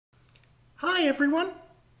Hi everyone,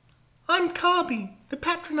 I'm Carbie, the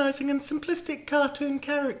patronising and simplistic cartoon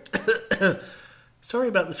character. Sorry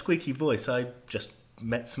about the squeaky voice, I just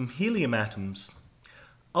met some helium atoms.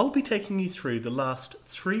 I'll be taking you through the last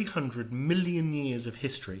 300 million years of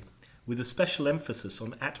history, with a special emphasis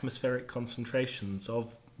on atmospheric concentrations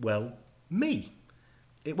of, well, me.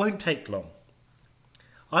 It won't take long.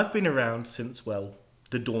 I've been around since, well,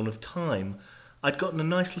 the dawn of time. I'd gotten a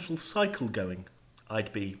nice little cycle going.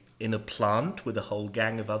 I'd be in a plant with a whole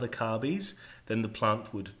gang of other Carbies, then the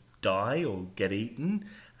plant would die or get eaten,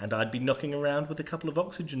 and I'd be knocking around with a couple of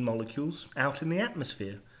oxygen molecules out in the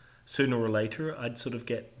atmosphere. Sooner or later, I'd sort of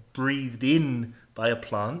get breathed in by a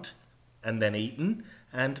plant and then eaten,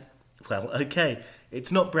 and, well, okay,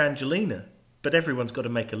 it's not Brangelina, but everyone's got to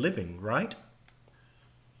make a living, right?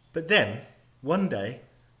 But then, one day,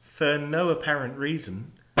 for no apparent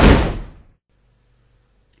reason,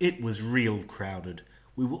 it was real crowded.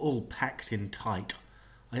 We were all packed in tight.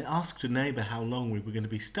 I asked a neighbour how long we were going to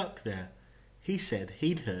be stuck there. He said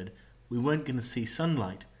he'd heard we weren't going to see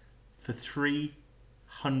sunlight for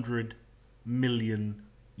 300 million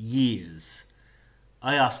years.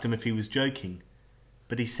 I asked him if he was joking,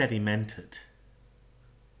 but he said he meant it.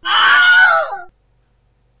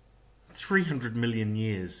 300 million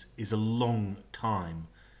years is a long time.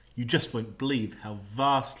 You just won't believe how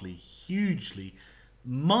vastly, hugely,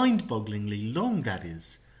 mind-bogglingly long that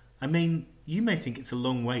is. I mean, you may think it's a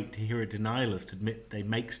long wait to hear a denialist admit they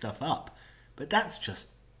make stuff up, but that's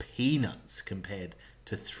just peanuts compared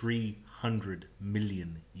to 300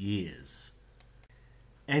 million years.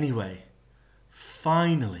 Anyway,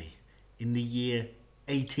 finally, in the year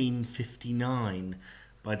 1859,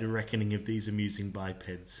 by the reckoning of these amusing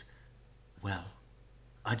bipeds, well,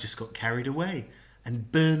 I just got carried away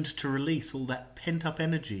and burned to release all that pent-up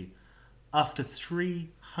energy. After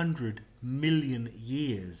 300 million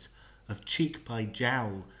years of cheek by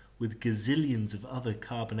jowl with gazillions of other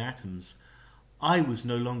carbon atoms, I was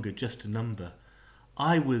no longer just a number.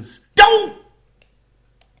 I was...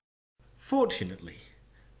 Fortunately,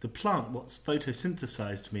 the plant what's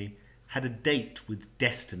photosynthesized me had a date with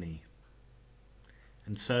destiny.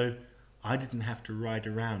 And so I didn't have to ride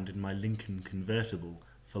around in my Lincoln convertible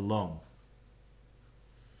for long.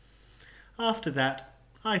 After that,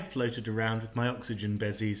 I floated around with my oxygen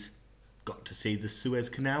bezies, got to see the Suez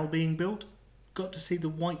Canal being built, got to see the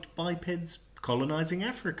white bipeds colonising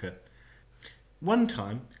Africa. One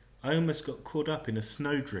time, I almost got caught up in a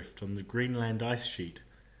snowdrift on the Greenland ice sheet.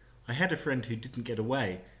 I had a friend who didn't get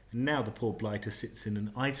away, and now the poor blighter sits in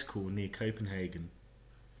an ice core near Copenhagen.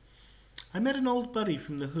 I met an old buddy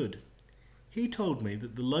from the hood. He told me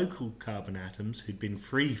that the local carbon atoms, who'd been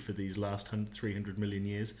free for these last 300 million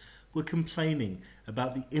years, were complaining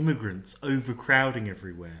about the immigrants overcrowding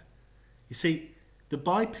everywhere. You see, the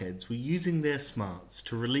bipeds were using their smarts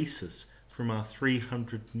to release us from our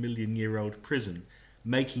 300 million year old prison,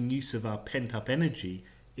 making use of our pent-up energy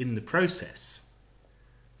in the process.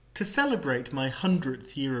 To celebrate my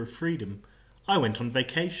 100th year of freedom, I went on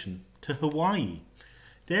vacation to Hawaii.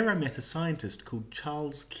 There I met a scientist called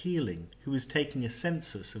Charles Keeling, who was taking a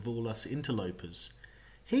census of all us interlopers.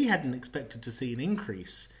 He hadn't expected to see an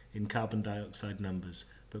increase in carbon dioxide numbers,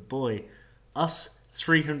 but boy, us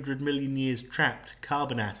 300 million years trapped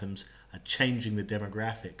carbon atoms are changing the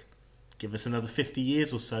demographic. Give us another 50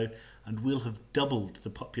 years or so and we'll have doubled the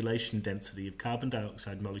population density of carbon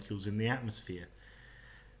dioxide molecules in the atmosphere.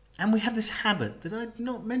 And we have this habit that I'd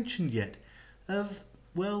not mentioned yet of,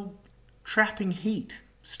 well, trapping heat,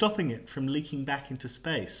 stopping it from leaking back into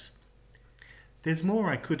space. There's more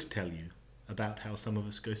I could tell you about how some of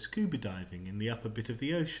us go scuba diving in the upper bit of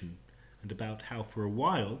the ocean, and about how for a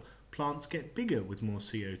while plants get bigger with more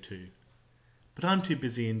CO2. But I'm too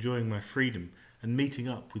busy enjoying my freedom and meeting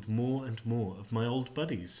up with more and more of my old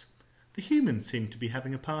buddies. The humans seem to be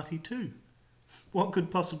having a party too. What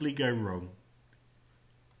could possibly go wrong?